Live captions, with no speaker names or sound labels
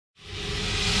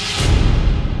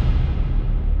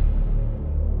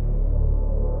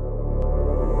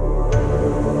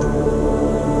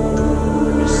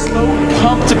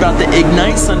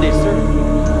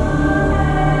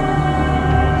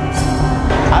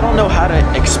I don't know how to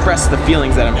express the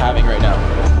feelings that I'm having right now.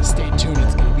 Stay tuned,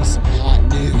 it's gonna be some hot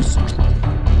news.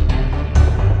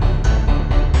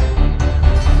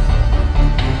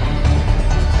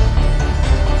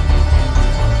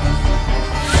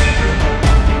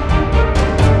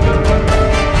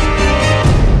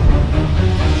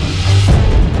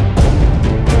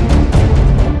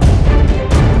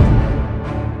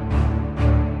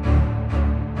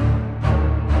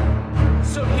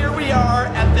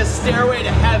 The stairway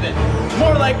to heaven,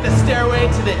 more like the stairway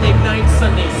to the Ignite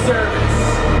Sunday service.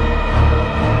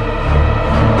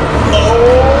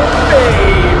 Oh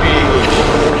baby!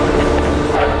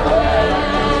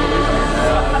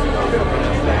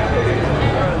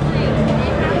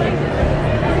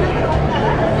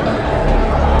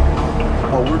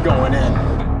 Oh, we're going in.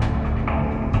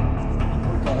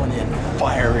 We're going in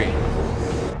fiery.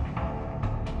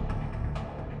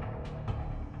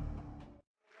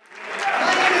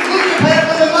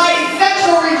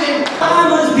 I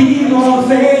must be more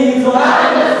faithful.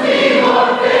 I must be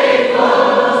more faithful.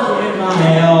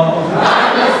 I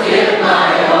must give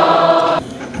my all.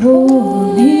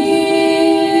 Holy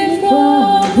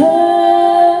Father,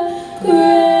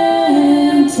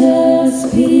 grant us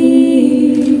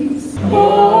peace.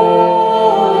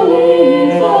 Holy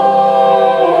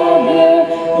Father,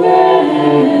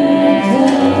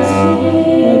 grant us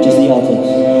peace. Just the altos.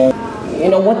 You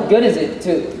know, what good is it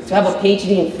to have a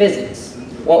PhD in physics?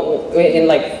 Well, in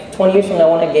like 20 years from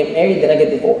now, when I get married, then I get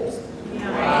divorced.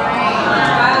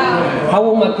 How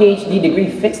will my PhD degree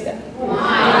fix that?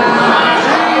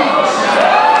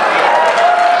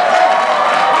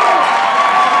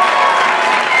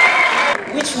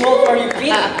 Which world are you feeding?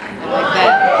 Like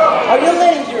that? Are you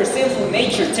letting your sinful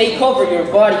nature take over your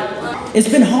body? It's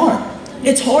been hard.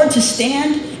 It's hard to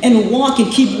stand and walk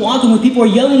and keep walking when people are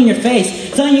yelling in your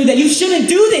face, telling you that you shouldn't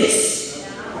do this.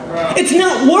 It's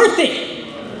not worth it.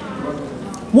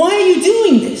 Why are you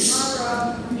doing this?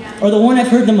 Or the one I've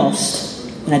heard the most,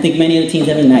 and I think many of the teens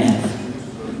every night have.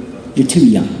 You're too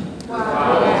young.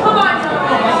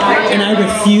 And I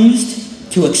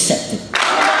refused to accept it.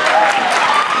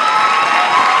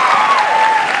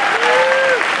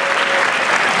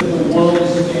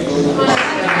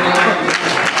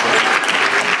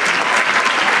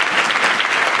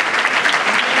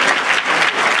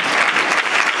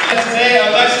 Today,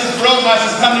 Alexis Bromas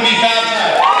has come to be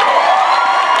baptized.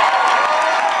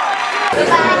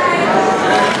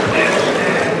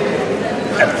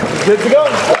 Good to go.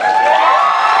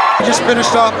 We just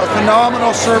finished off a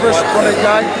phenomenal service from a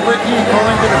guy, Ricky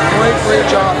Culling, did a great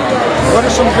job. What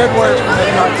are some good words from the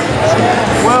Ignite team?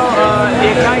 Well,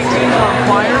 the Ignite team is on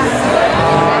fire.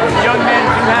 Young men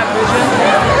do have vision.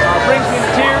 Brings me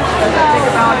to tears as I think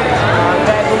about it.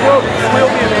 That the world will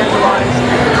be evangelized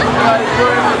because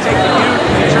we're able to take the youth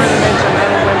and turn them into men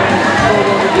and women who are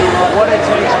going to do what it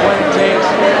takes, when it takes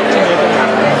to make it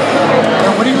happen.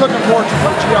 And what are you looking forward to for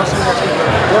GLC next week?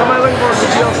 What am I looking forward to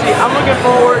GLC? I'm looking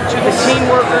forward to the Team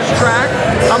Workers track.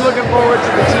 I'm looking forward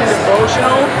to the Team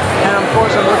Devotional. And of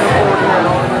course, I'm looking forward to your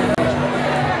own.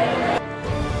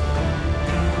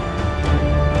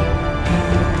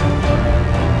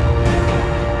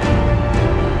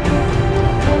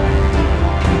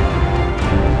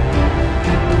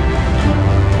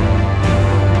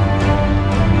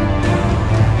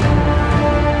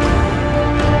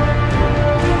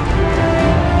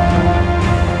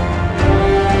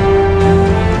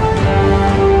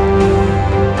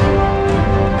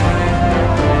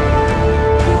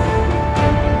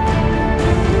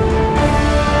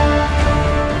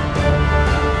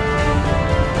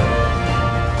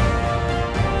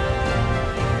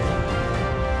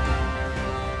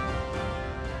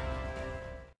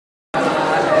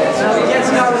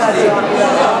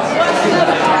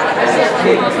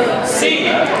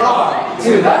 C-R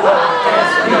to the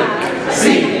I-S-B.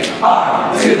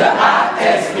 C-R to the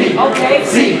I-S-B. Okay.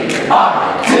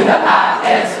 C-R to the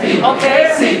I-S-B.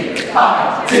 Okay.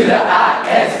 C-R to the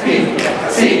I-S-B.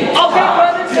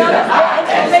 C-R to the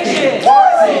I-S-B.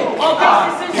 Okay,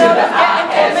 sisters,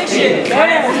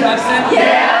 information.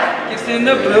 Yeah. It's in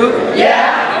the blue.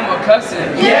 Yeah. I'm a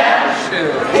cousin. Yeah.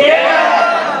 Sure.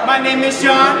 Yeah. My name is Sean.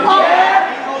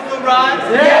 Yeah. He holds the rod.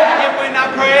 Yeah. And when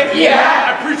I pray, Yeah.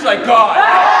 I preach like God.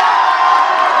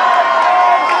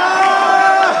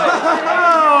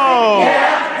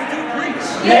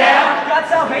 Yeah. got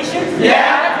salvation.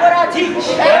 Yeah. That's what I teach.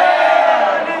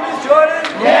 Yeah. My name is Jordan.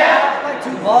 Yeah. I like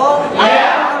to ball.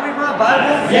 Yeah. I read my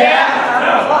Bible. Yeah. I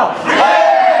don't fall.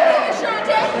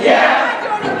 Yeah.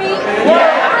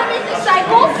 I'm his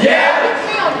disciple. Yeah. It's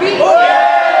me on beat.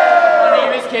 My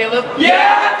name is Caleb.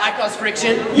 Yeah. I cause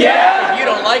friction. Yeah. If you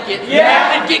don't like it, Yeah.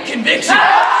 then get conviction.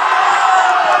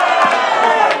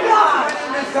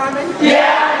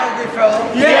 Yeah. Hungry fellow.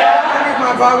 Yeah. I need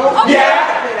my Bible. Yeah.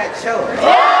 I play that cello.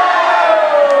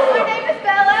 My name is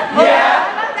Bella. Yeah.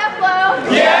 I'm on that flow.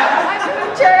 Yeah. I'm from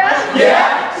Ventura.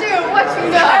 Yeah. Shoot, what you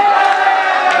know?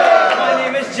 My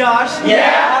name is Josh.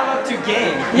 Yeah. I love to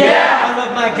game. Yeah. I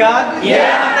love my God. Yeah.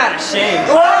 I'm not ashamed.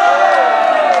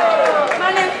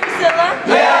 My name is Priscilla.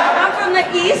 Yeah. I'm from the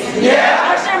East. Yeah.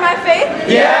 I share my faith.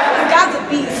 Yeah. God's a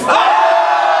beast.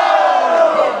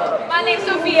 My name's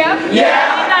Sophia.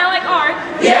 Yeah. And I like art.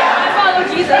 Yeah. I follow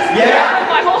Jesus. Yeah. With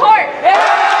my whole heart.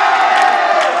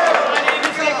 My name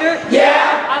is Victor.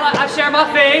 Yeah. I share my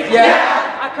faith.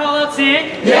 Yeah. I call out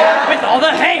sin. Yeah. With all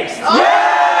the haste. Yeah.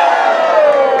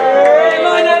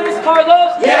 My name is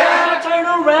Carlos. Yeah. I turn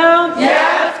around.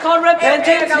 Yeah. That's called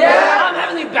repentance. Yeah.